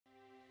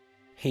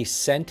He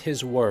sent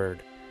his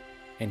word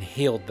and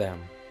healed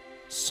them.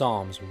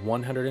 Psalms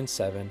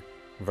 107,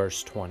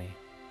 verse 20.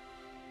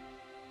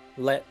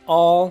 Let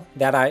all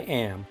that I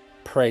am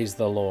praise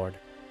the Lord.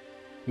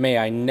 May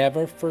I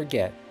never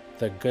forget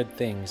the good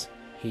things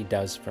he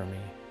does for me.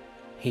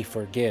 He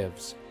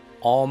forgives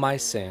all my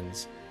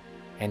sins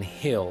and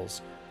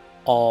heals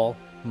all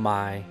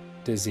my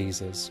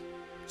diseases.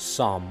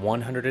 Psalm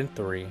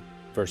 103,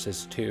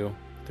 verses 2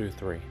 through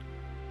 3.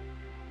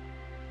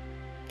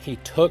 He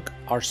took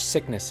our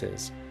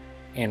sicknesses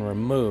and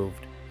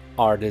removed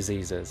our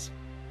diseases.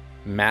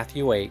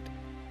 Matthew 8,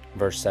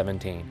 verse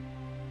 17.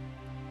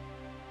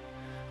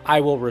 I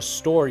will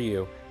restore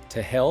you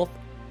to health,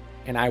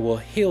 and I will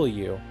heal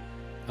you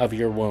of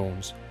your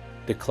wounds,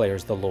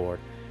 declares the Lord.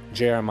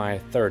 Jeremiah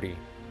 30,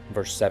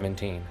 verse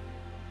 17.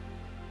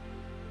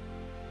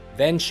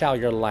 Then shall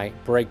your light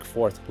break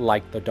forth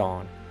like the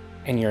dawn,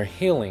 and your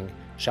healing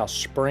shall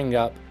spring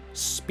up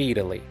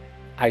speedily.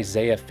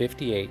 Isaiah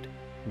 58,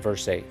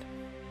 verse 8.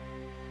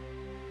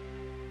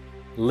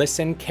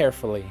 Listen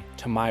carefully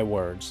to my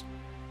words.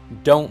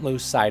 Don't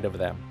lose sight of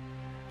them.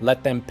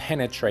 Let them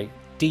penetrate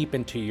deep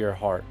into your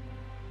heart,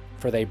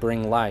 for they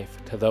bring life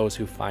to those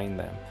who find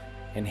them,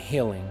 and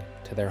healing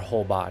to their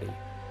whole body.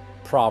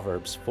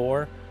 Proverbs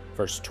 4,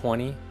 verse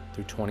 20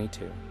 through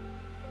 22.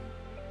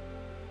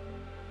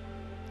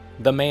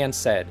 The man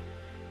said,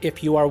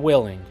 if you are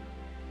willing,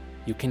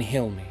 you can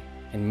heal me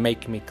and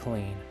make me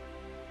clean.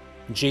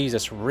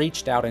 Jesus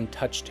reached out and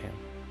touched him.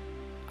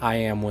 I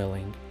am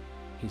willing,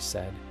 he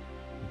said.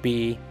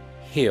 Be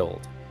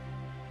healed.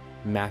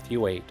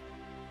 Matthew 8,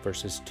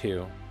 verses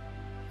 2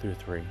 through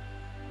 3.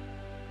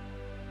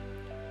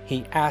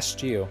 He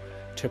asked you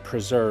to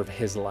preserve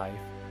his life,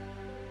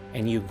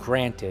 and you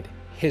granted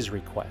his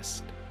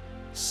request.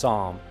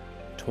 Psalm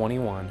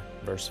 21,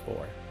 verse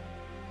 4.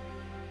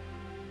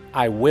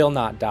 I will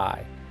not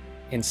die.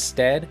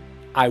 Instead,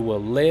 I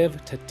will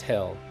live to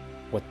tell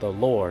what the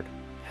Lord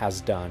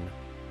has done.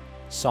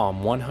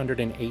 Psalm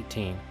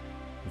 118,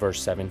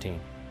 verse 17.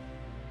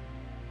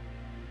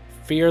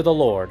 Fear the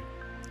Lord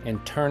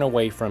and turn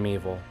away from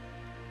evil.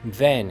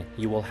 Then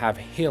you will have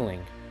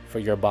healing for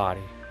your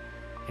body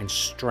and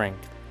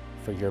strength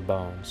for your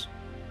bones.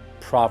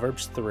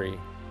 Proverbs 3,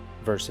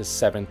 verses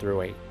 7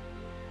 through 8.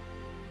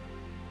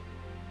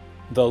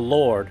 The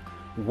Lord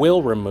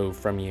will remove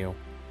from you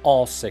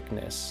all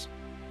sickness.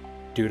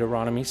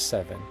 Deuteronomy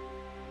 7,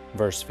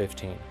 verse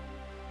 15.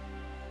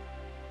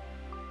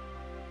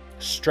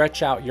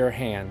 Stretch out your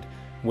hand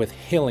with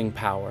healing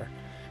power.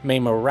 May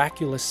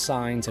miraculous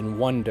signs and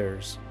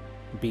wonders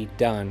be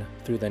done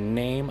through the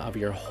name of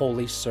your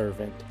holy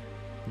servant,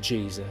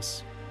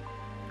 Jesus.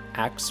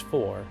 Acts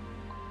 4,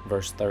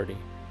 verse 30.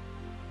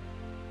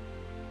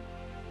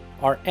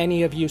 Are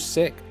any of you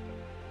sick?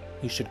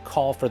 You should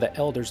call for the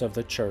elders of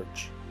the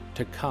church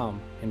to come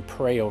and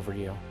pray over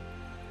you,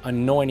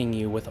 anointing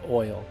you with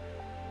oil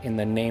in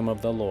the name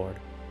of the Lord.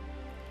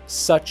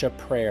 Such a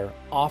prayer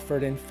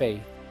offered in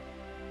faith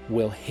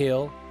will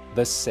heal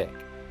the sick,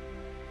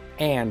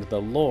 and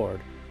the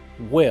Lord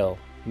will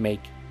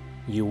make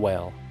you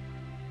well.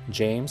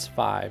 James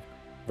 5,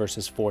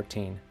 verses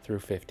 14 through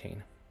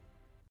 15.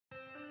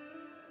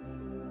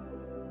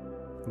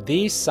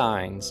 These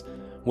signs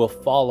will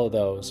follow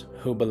those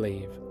who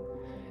believe.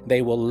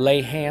 They will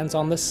lay hands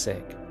on the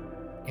sick,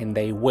 and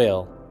they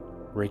will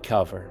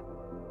recover.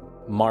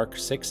 Mark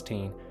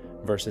 16,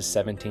 verses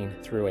 17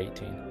 through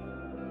 18.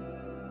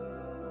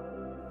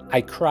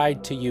 I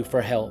cried to you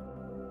for help,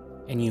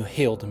 and you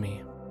healed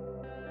me.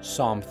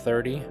 Psalm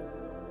 30,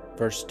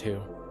 verse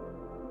 2.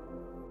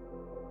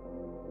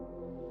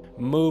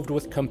 Moved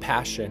with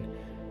compassion,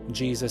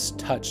 Jesus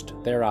touched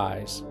their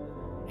eyes,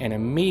 and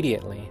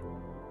immediately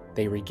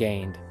they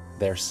regained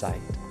their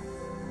sight.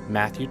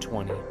 Matthew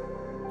 20,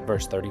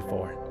 verse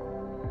 34.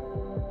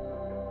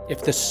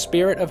 If the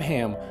Spirit of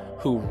Him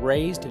who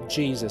raised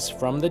Jesus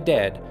from the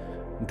dead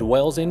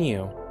dwells in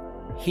you,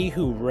 He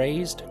who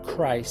raised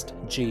Christ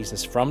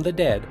Jesus from the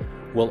dead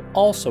will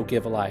also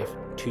give life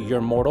to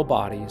your mortal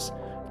bodies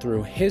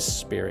through His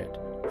Spirit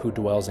who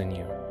dwells in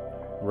you.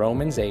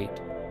 Romans 8,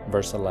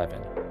 verse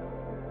 11.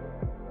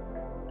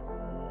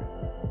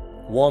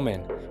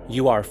 Woman,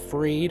 you are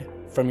freed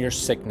from your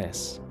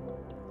sickness.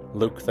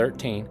 Luke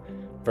 13,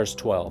 verse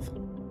 12.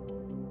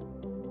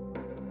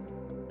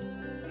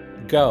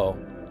 Go,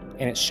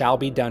 and it shall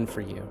be done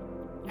for you,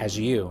 as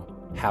you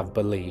have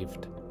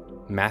believed.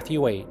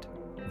 Matthew 8,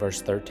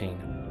 verse 13.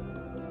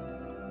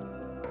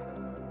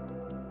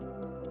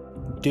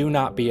 Do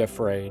not be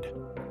afraid,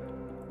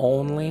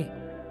 only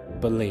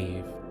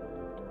believe.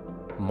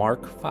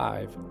 Mark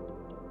 5,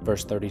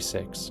 verse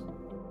 36.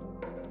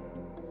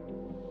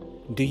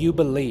 Do you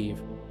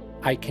believe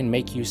I can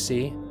make you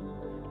see?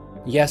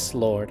 Yes,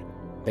 Lord,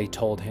 they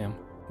told him.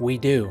 We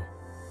do.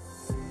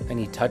 Then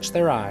he touched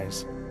their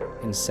eyes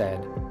and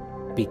said,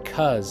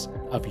 because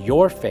of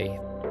your faith,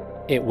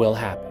 it will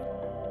happen.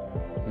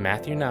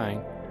 Matthew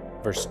 9,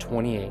 verse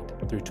 28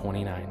 through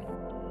 29.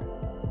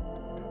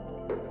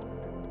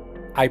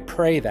 I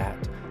pray that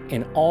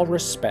in all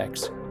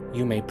respects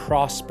you may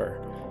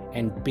prosper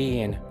and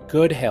be in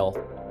good health,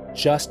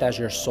 just as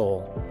your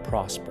soul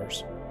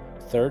prospers.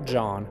 3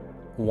 John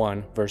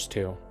 1, verse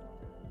 2.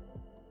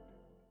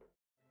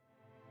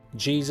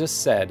 Jesus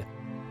said,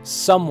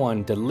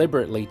 "Someone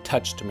deliberately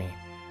touched me,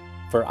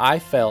 for I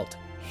felt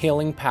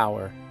healing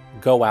power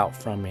go out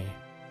from me."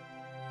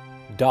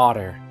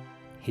 "Daughter,"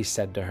 he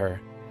said to her,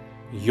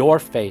 "your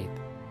faith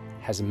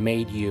has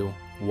made you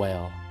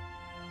well.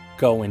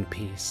 Go in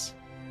peace."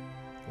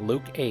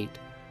 Luke 8,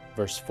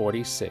 verse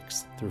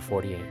 46 through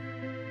 48.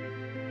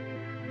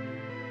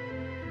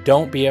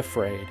 Don't be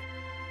afraid.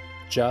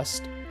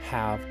 Just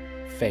have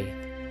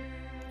faith,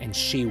 and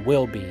she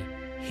will be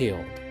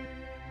healed.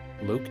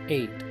 Luke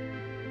 8,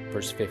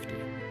 verse 50.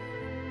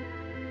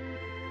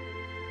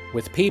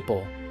 With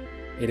people,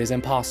 it is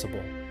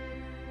impossible,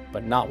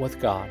 but not with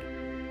God,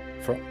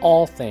 for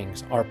all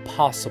things are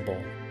possible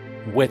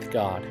with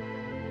God.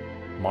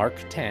 Mark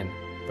 10,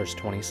 verse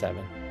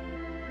 27.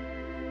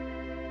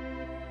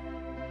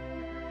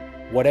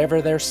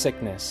 Whatever their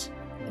sickness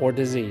or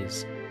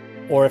disease,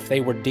 or if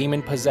they were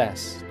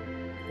demon-possessed,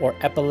 or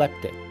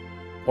epileptic,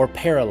 or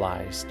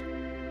paralyzed,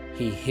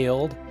 he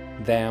healed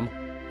them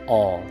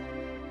all.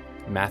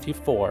 Matthew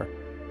 4,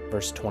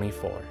 verse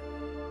 24.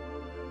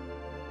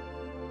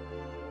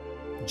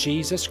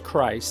 Jesus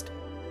Christ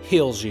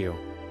heals you.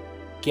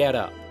 Get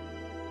up.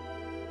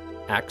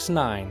 Acts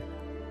 9,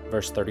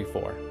 verse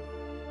 34.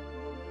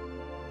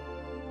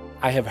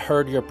 I have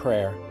heard your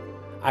prayer.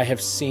 I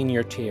have seen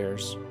your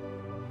tears.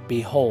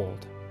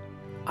 Behold,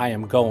 I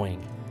am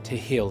going to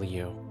heal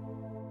you.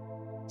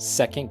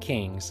 2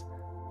 Kings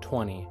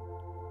 20,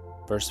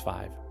 verse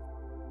 5.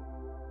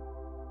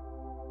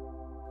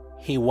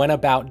 He went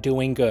about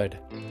doing good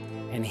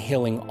and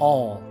healing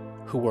all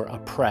who were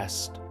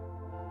oppressed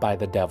by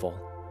the devil.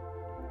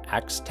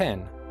 Acts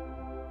 10,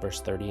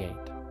 verse 38.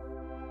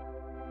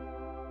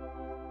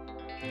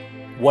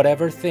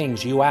 Whatever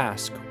things you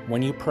ask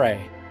when you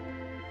pray,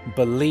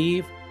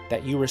 believe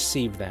that you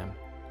receive them,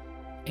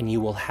 and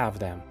you will have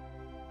them.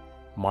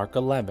 Mark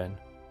 11,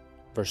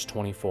 verse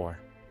 24.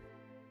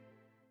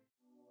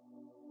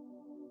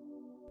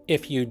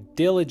 If you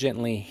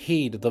diligently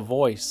heed the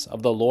voice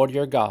of the Lord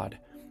your God,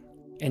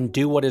 and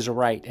do what is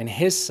right in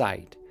His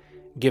sight,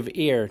 give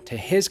ear to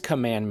His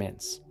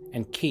commandments,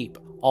 and keep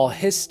all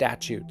His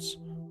statutes,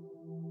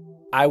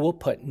 I will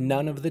put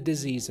none of the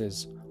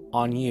diseases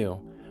on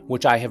you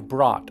which I have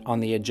brought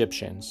on the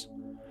Egyptians,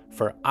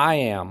 for I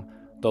am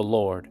the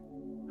Lord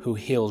who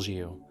heals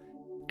you.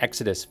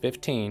 Exodus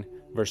 15,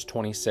 verse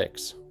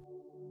 26.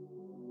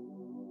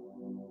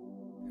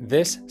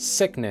 This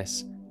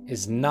sickness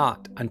is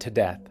not unto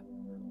death,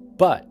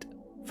 but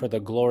for the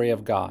glory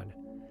of God,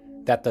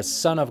 that the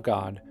Son of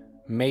God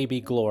may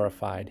be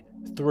glorified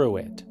through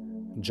it.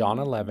 John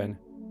 11,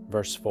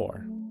 verse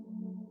 4.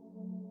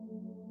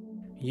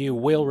 You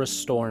will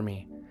restore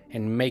me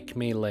and make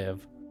me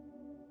live.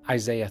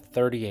 Isaiah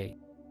 38,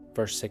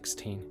 verse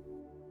 16.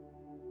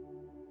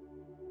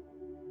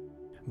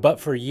 But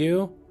for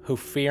you who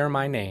fear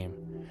my name,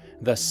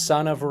 the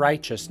Son of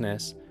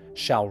Righteousness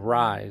shall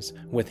rise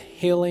with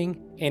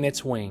healing in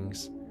its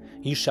wings.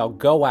 You shall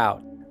go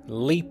out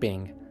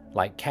leaping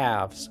like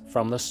calves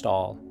from the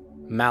stall.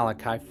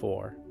 Malachi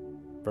 4,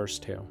 verse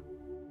 2.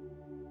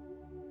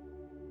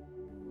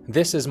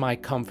 This is my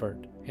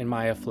comfort in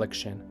my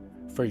affliction,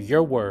 for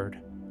your word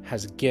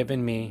has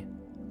given me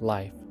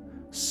life.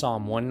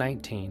 Psalm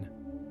 119,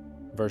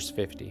 verse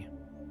 50.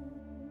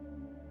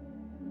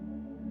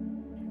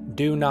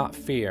 Do not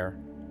fear,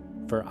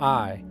 for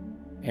I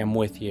am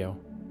with you.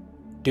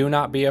 Do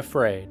not be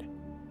afraid,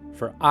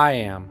 for I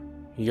am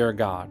your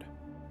God.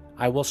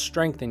 I will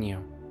strengthen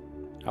you.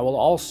 I will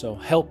also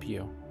help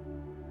you.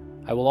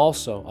 I will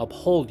also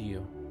uphold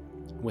you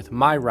with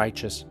my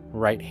righteous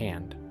right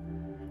hand.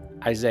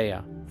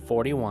 Isaiah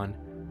 41,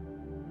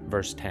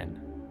 verse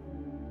 10.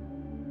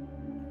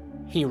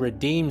 He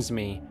redeems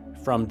me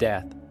from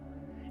death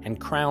and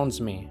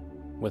crowns me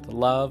with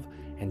love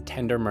and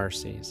tender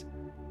mercies.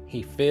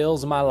 He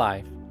fills my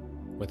life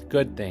with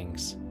good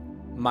things.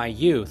 My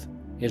youth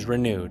is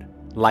renewed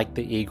like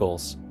the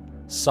eagles.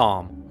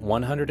 Psalm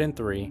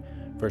 103,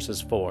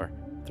 verses 4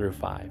 through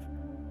 5.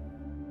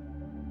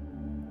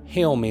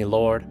 Heal me,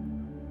 Lord,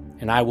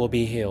 and I will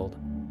be healed.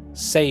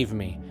 Save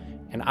me,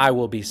 and I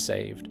will be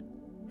saved.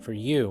 For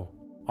you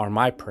are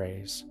my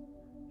praise.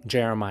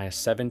 Jeremiah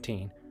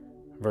 17,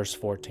 verse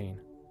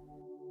 14.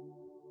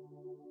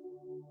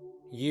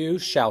 You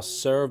shall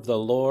serve the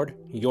Lord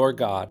your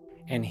God,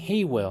 and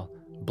He will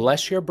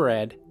bless your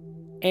bread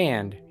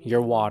and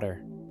your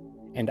water,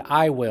 and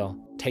I will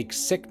take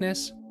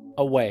sickness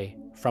away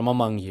from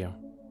among you.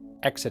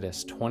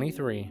 Exodus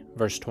 23,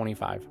 verse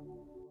 25.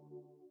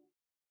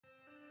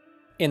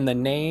 In the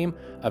name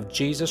of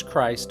Jesus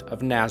Christ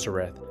of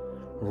Nazareth,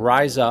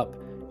 rise up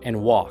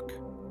and walk.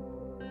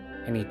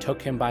 And he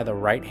took him by the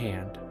right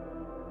hand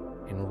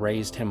and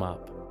raised him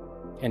up.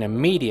 And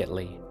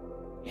immediately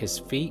his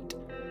feet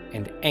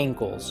and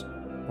ankles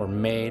were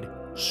made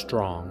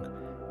strong.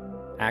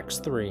 Acts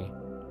 3,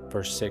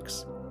 verse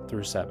 6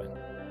 through 7.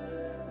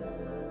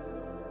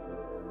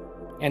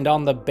 and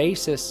on the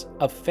basis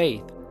of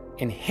faith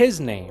in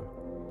His name.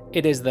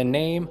 It is the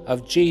name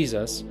of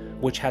Jesus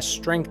which has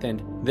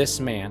strengthened this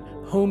man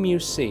whom you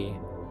see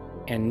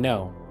and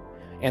know,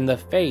 and the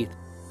faith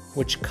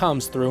which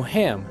comes through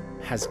Him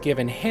has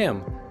given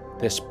him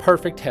this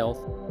perfect health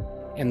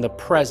in the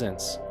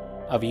presence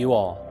of you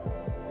all.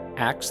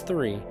 Acts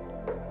 3,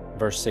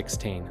 verse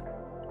 16.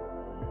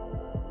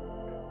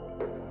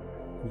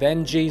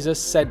 Then Jesus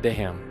said to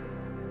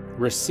him,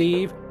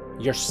 "Receive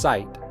your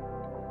sight.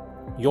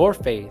 Your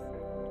faith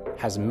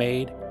has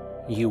made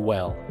you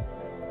well."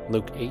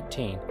 Luke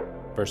 18,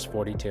 verse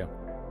 42.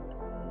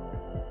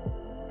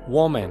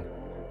 "Woman,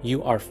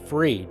 you are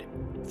freed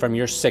from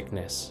your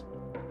sickness."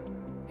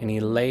 And he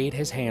laid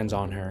his hands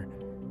on her,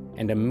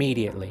 and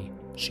immediately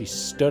she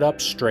stood up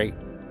straight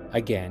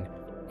again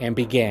and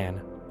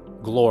began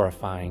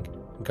glorifying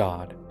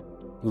God.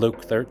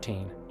 Luke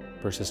 13,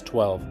 verses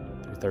 12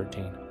 through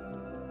 13.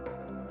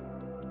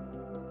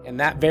 In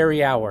that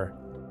very hour,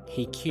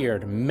 he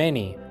cured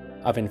many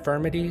of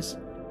infirmities,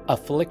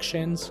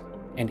 afflictions,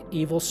 and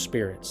evil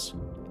spirits,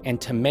 and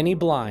to many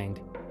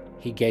blind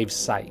he gave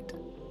sight.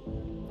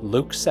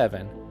 Luke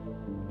 7,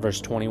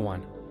 verse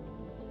 21.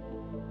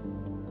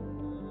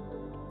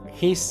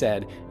 He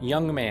said,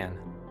 "Young man,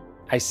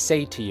 I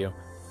say to you,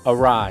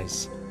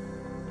 arise."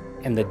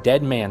 And the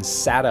dead man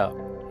sat up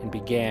and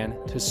began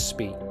to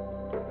speak.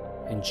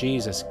 And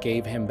Jesus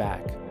gave him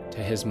back to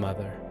his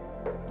mother.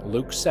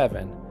 Luke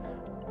 7,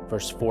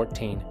 verse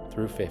 14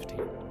 through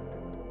 15.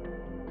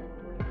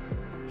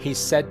 He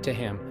said to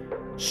him,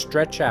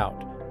 "Stretch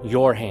out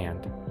your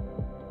hand."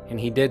 And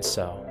he did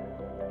so,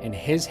 and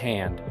his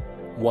hand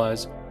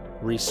was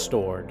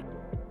restored.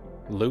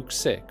 Luke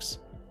 6,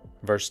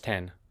 verse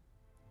 10.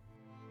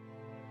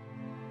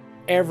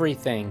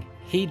 Everything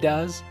he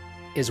does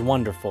is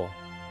wonderful.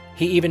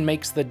 He even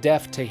makes the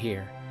deaf to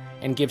hear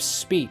and gives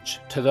speech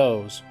to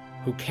those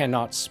who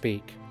cannot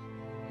speak.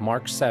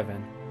 Mark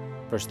 7,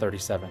 verse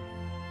 37.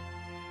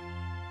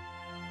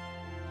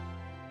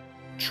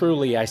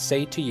 Truly I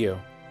say to you,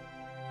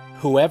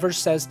 whoever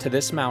says to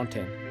this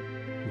mountain,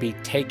 "Be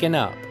taken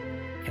up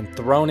and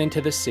thrown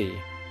into the sea,"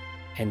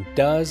 and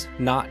does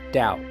not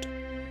doubt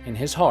in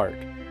his heart,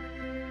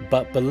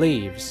 but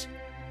believes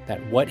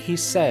that what he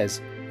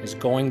says is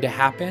going to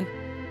happen,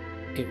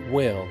 it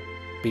will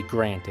be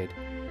granted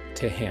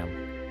to him.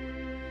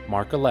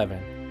 Mark 11,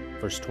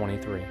 verse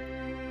 23.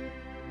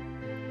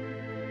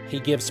 He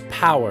gives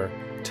power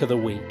to the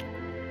weak,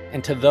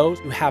 and to those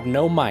who have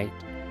no might,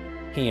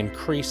 he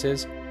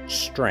increases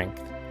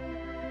strength.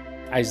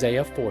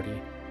 Isaiah 40,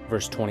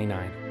 verse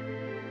 29.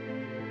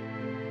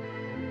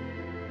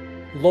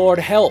 Lord,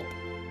 help!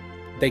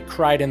 They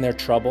cried in their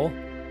trouble,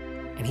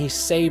 and he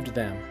saved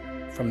them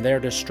from their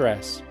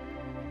distress.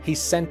 He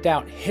sent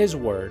out his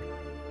word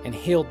and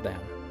healed them,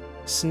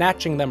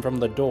 snatching them from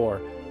the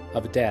door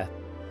of death.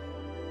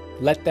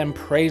 Let them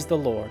praise the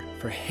Lord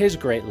for his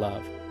great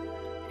love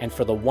and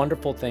for the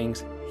wonderful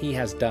things he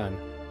has done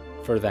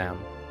for them.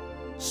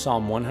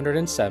 Psalm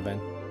 107,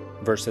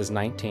 verses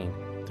 19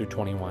 through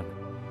 21.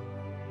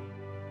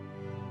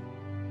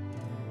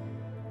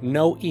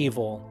 No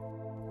evil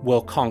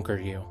will conquer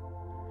you.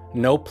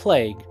 No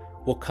plague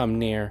will come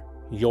near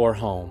your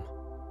home.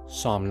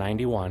 Psalm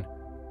 91,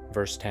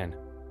 verse 10.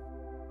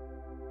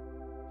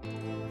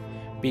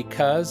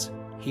 Because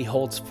he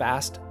holds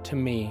fast to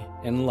me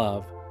in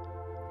love,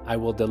 I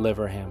will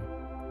deliver him.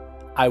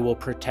 I will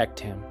protect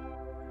him,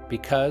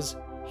 because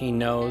he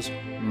knows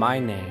my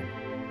name.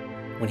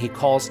 When he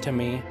calls to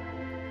me,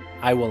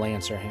 I will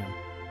answer him.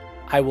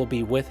 I will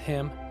be with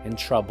him in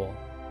trouble.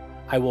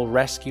 I will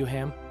rescue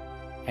him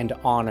and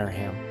honor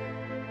him.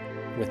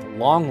 With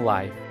long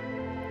life,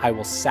 I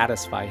will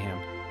satisfy him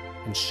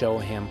and show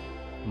him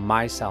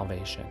my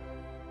salvation.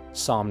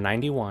 Psalm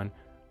 91,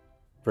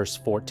 verse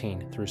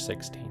 14 through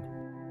 16.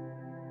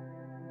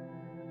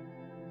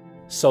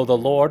 So the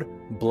Lord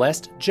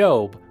blessed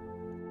Job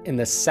in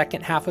the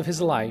second half of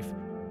his life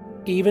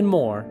even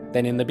more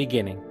than in the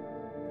beginning.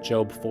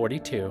 Job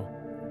 42,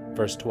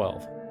 verse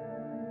 12.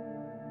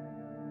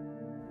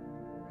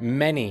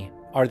 Many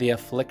are the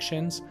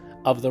afflictions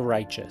of the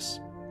righteous,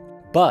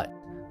 but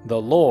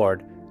the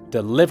Lord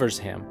delivers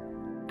him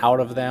out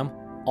of them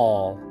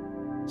all.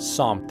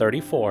 Psalm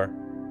 34,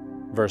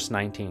 verse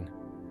 19.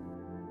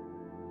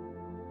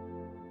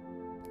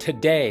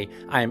 Today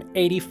I am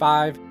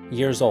 85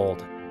 years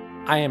old.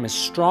 I am as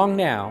strong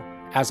now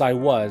as I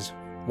was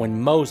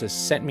when Moses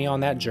sent me on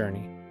that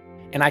journey,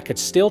 and I could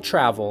still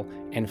travel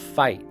and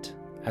fight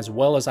as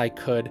well as I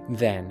could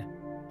then.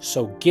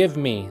 So give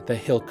me the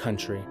hill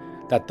country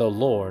that the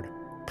Lord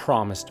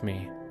promised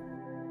me.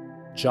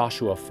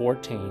 Joshua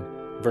 14,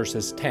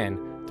 verses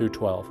 10 through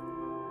 12.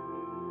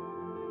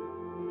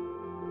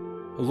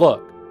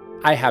 Look,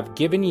 I have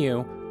given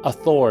you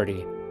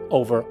authority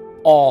over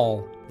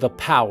all the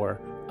power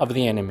of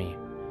the enemy,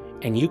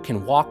 and you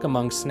can walk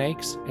among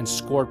snakes and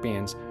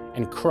scorpions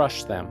and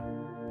crush them.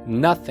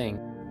 Nothing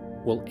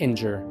will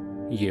injure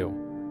you.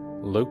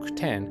 Luke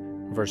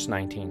 10, verse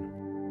 19.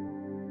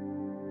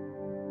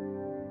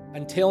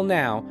 Until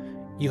now,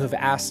 you have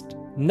asked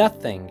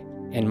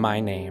nothing in my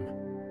name.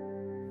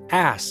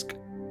 Ask,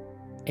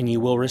 and you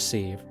will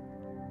receive,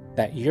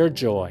 that your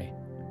joy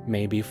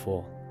may be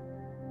full.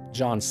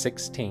 John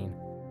 16,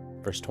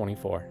 verse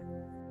 24.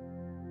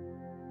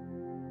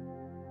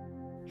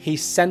 He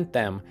sent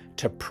them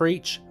to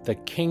preach the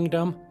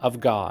kingdom of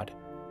God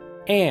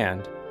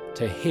and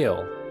to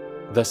heal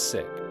the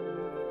sick.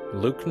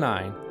 Luke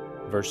 9,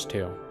 verse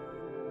 2.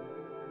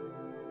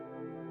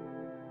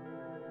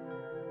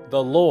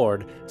 The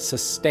Lord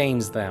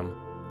sustains them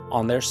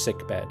on their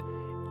sickbed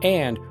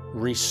and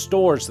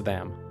restores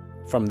them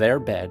from their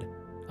bed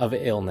of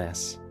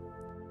illness.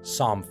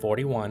 Psalm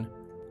 41,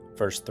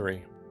 verse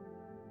 3.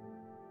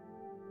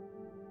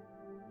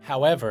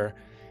 However,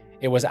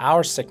 it was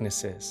our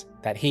sicknesses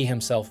that he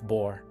himself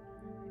bore,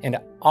 and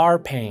our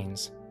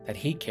pains that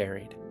he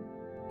carried.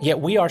 Yet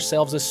we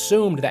ourselves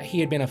assumed that he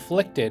had been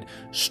afflicted,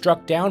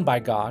 struck down by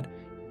God,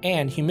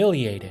 and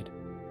humiliated.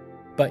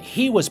 But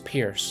he was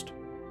pierced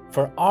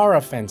for our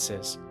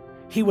offenses.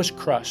 He was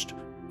crushed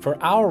for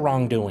our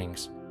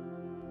wrongdoings.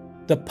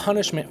 The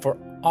punishment for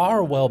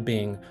our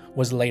well-being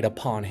was laid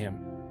upon him,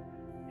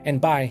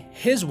 and by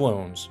his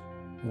wounds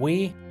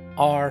we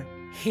are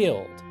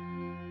healed.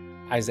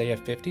 Isaiah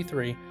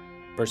 53,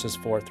 verses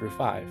 4 through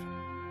 5.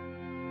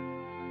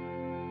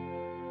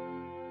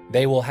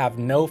 They will have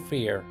no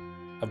fear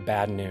of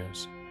bad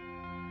news.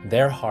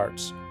 Their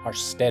hearts are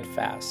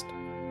steadfast,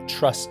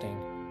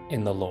 trusting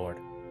in the Lord.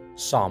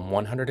 Psalm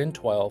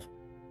 112,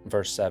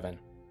 verse 7.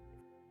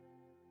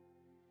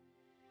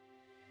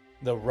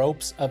 The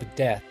ropes of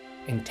death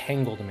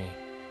entangled me.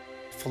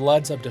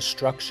 Floods of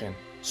destruction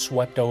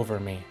swept over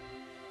me.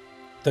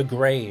 The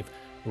grave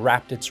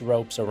wrapped its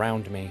ropes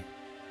around me.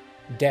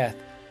 Death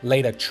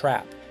laid a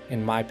trap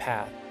in my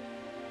path.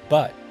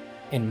 But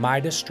in my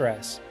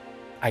distress,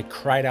 I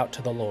cried out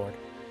to the Lord.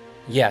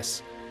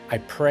 Yes, I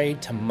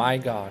prayed to my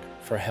God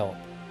for help.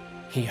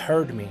 He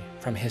heard me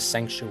from his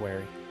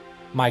sanctuary.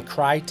 My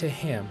cry to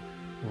him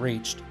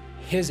reached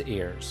his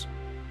ears.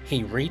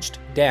 He reached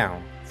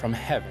down from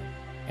heaven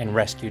and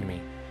rescued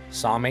me.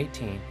 Psalm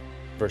 18,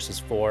 verses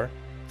 4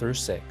 through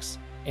 6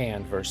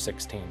 and verse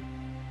 16.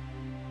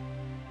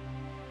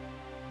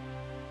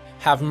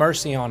 Have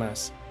mercy on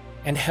us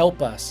and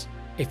help us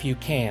if you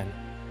can.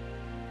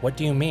 What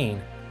do you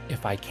mean,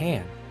 if I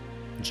can?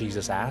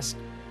 Jesus asked.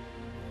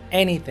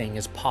 Anything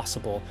is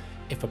possible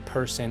if a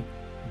person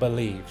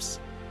believes.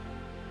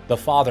 The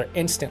father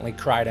instantly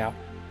cried out,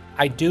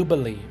 I do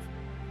believe,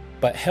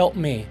 but help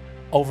me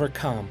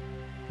overcome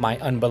my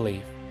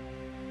unbelief.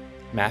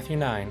 Matthew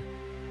 9,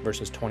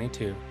 verses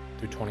 22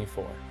 through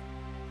 24.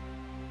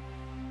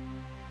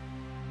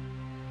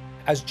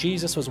 As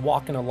Jesus was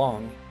walking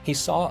along, he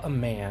saw a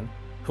man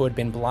who had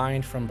been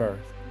blind from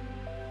birth.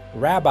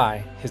 Rabbi,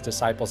 his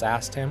disciples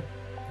asked him,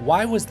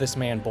 why was this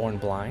man born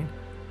blind?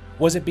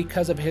 Was it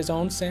because of his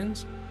own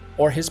sins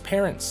or his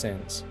parents'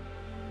 sins?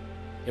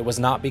 It was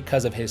not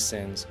because of his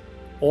sins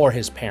or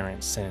his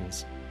parents'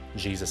 sins,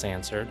 Jesus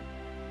answered.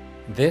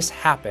 This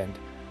happened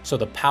so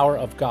the power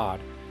of God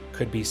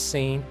could be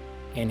seen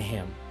in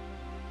him.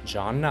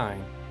 John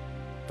 9,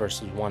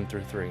 verses 1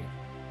 through 3.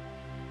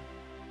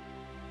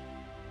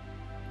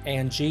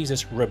 And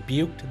Jesus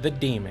rebuked the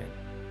demon,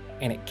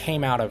 and it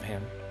came out of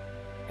him,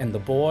 and the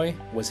boy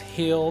was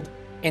healed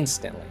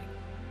instantly.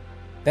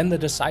 Then the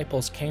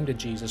disciples came to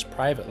Jesus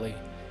privately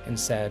and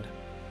said,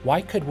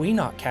 why could we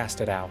not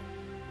cast it out?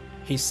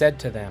 He said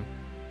to them,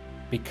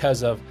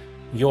 because of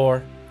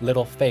your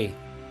little faith.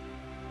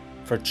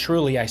 For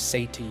truly I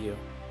say to you,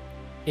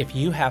 if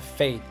you have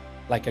faith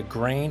like a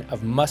grain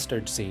of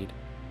mustard seed,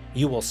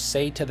 you will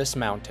say to this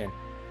mountain,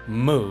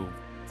 move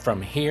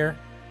from here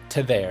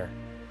to there,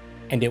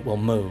 and it will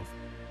move,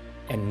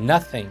 and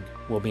nothing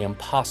will be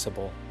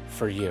impossible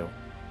for you.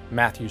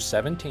 Matthew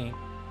 17,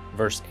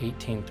 verse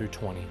 18 through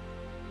 20.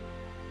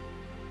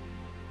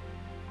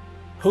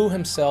 Who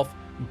himself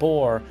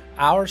bore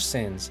our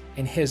sins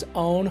in his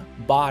own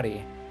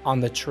body on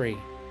the tree,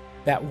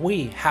 that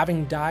we,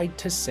 having died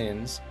to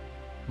sins,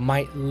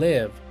 might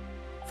live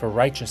for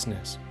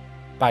righteousness,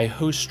 by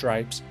whose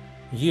stripes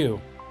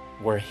you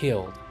were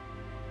healed.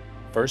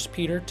 1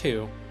 Peter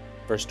 2,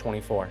 verse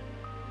 24.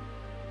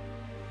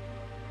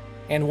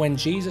 And when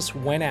Jesus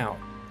went out,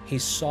 he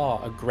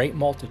saw a great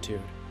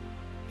multitude,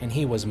 and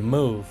he was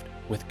moved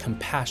with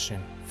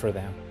compassion for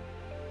them,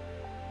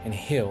 and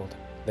healed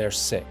their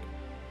sick.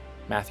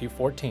 Matthew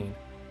 14,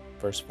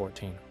 verse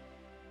 14.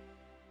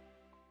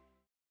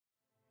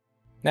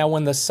 Now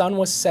when the sun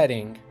was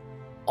setting,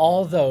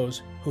 all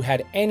those who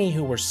had any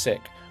who were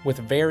sick with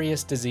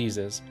various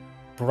diseases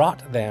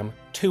brought them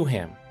to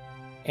him,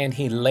 and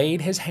he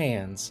laid his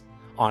hands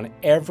on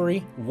every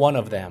one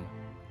of them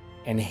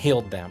and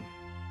healed them.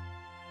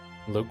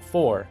 Luke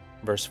 4,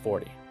 verse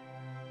 40.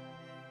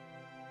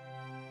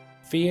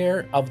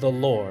 Fear of the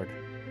Lord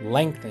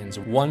lengthens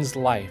one's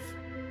life,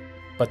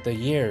 but the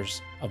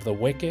years of the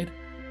wicked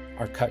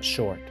are cut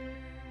short.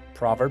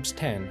 Proverbs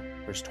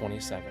 10, verse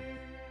 27.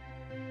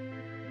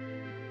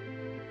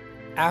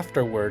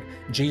 Afterward,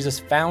 Jesus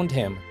found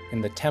him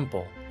in the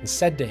temple and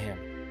said to him,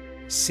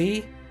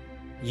 see,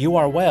 You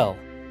are well.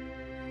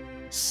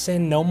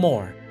 Sin no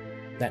more,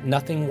 that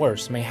nothing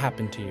worse may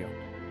happen to you.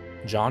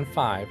 John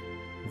 5,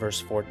 verse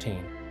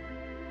 14.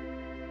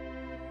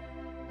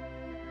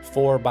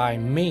 For by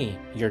me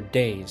your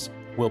days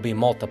will be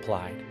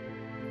multiplied,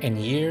 and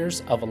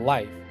years of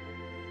life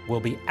will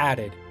be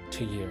added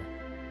to you.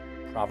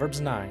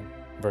 Proverbs 9,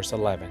 verse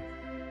 11.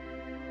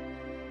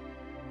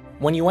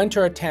 When you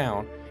enter a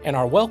town and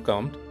are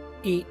welcomed,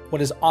 eat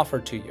what is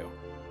offered to you.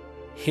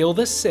 Heal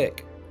the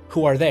sick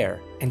who are there,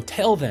 and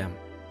tell them,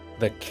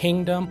 the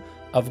kingdom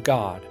of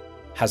God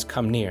has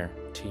come near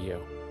to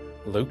you.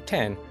 Luke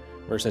 10,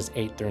 verses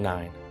 8 through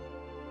 9.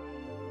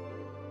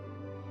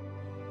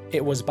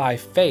 It was by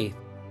faith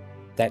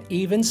that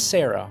even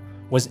Sarah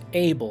was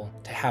able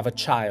to have a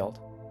child.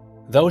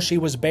 Though she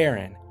was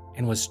barren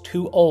and was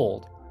too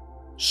old,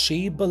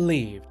 she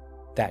believed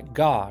that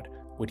God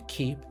would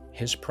keep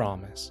his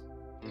promise.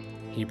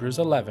 Hebrews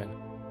 11,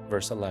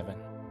 verse 11.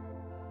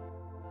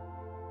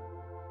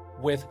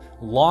 With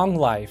long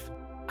life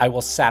I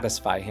will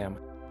satisfy him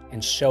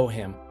and show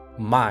him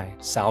my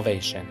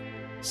salvation.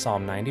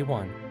 Psalm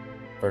 91,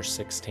 verse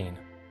 16.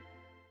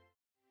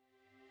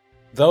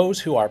 Those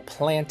who are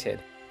planted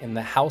in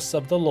the house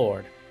of the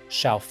Lord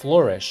shall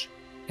flourish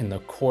in the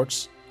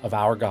courts of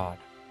our God.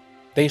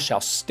 They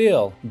shall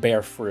still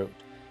bear fruit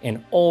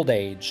in old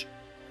age.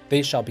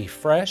 They shall be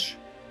fresh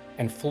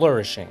and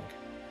flourishing.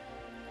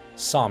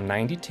 Psalm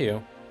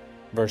 92,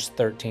 verse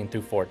 13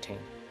 through 14.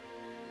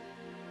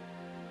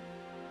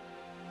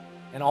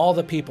 And all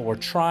the people were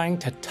trying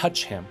to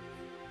touch him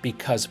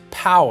because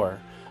power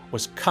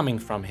was coming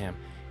from him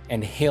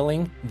and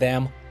healing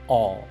them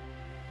all.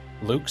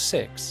 Luke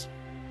 6,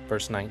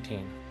 verse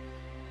 19.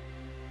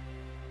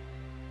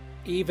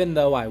 Even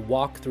though I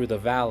walk through the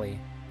valley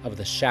of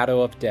the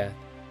shadow of death,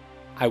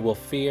 I will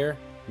fear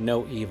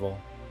no evil,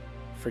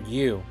 for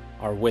you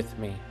are with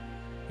me.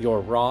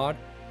 Your rod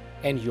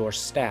and your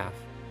staff,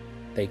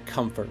 they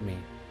comfort me.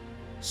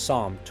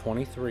 Psalm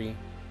 23,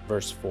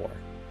 verse 4.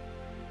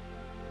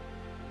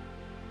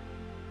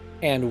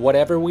 And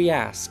whatever we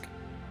ask,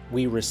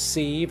 we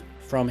receive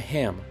from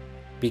him,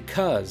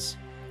 because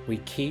we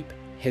keep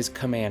his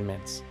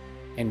commandments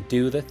and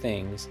do the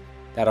things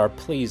that are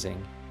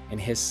pleasing in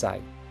his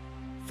sight.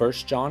 1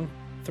 John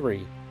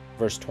 3,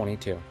 verse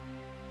 22.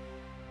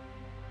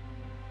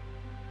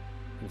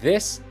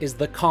 This is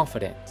the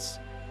confidence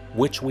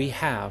which we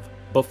have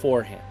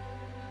before him,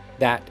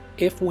 that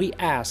if we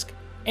ask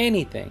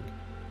anything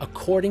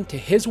according to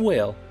his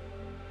will,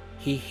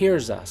 he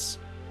hears us.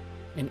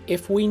 And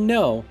if we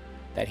know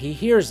that he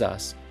hears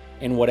us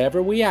in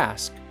whatever we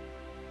ask,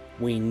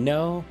 we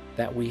know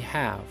that we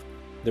have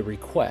the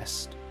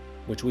request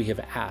which we have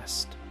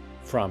asked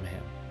from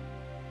him.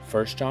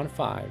 1 John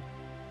 5,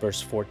 verse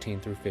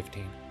 14 through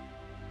 15.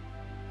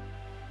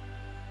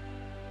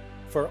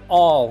 For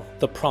all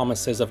the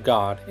promises of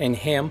God in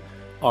him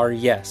are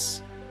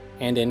yes,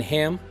 and in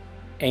him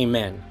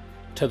amen,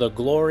 to the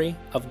glory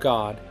of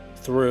God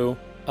through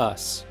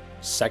us.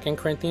 2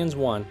 Corinthians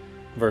 1,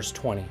 verse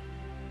 20.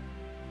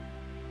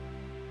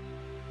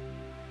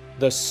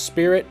 The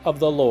Spirit of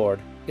the Lord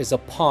is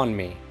upon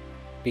me,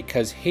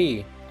 because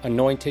he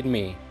anointed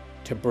me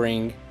to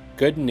bring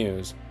good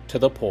news to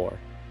the poor.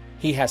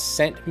 He has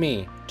sent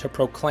me to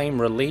proclaim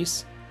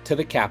release to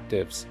the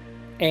captives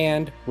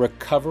and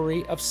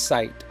recovery of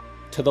sight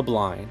to the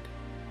blind,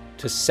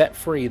 to set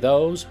free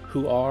those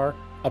who are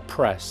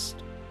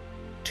oppressed,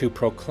 to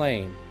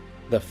proclaim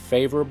the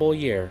favorable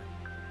year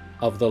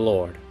of the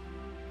Lord.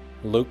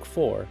 Luke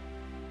 4,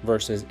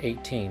 verses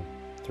 18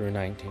 through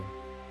 19.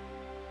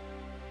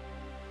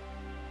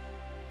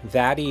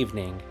 That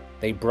evening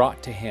they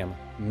brought to him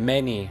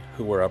many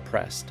who were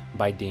oppressed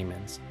by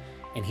demons,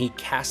 and he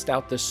cast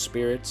out the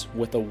spirits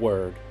with a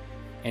word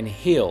and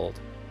healed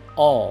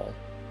all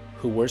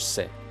who were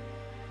sick.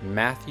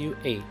 Matthew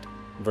 8,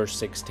 verse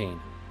 16.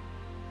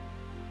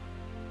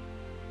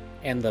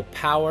 And the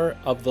power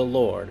of the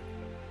Lord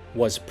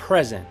was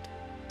present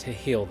to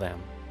heal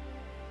them.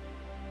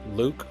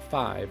 Luke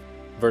 5,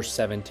 verse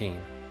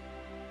 17.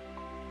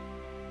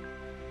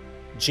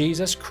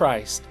 Jesus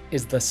Christ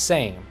is the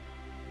same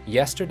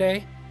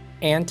yesterday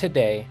and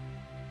today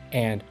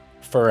and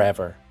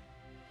forever.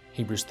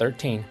 Hebrews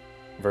 13,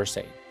 verse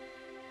 8.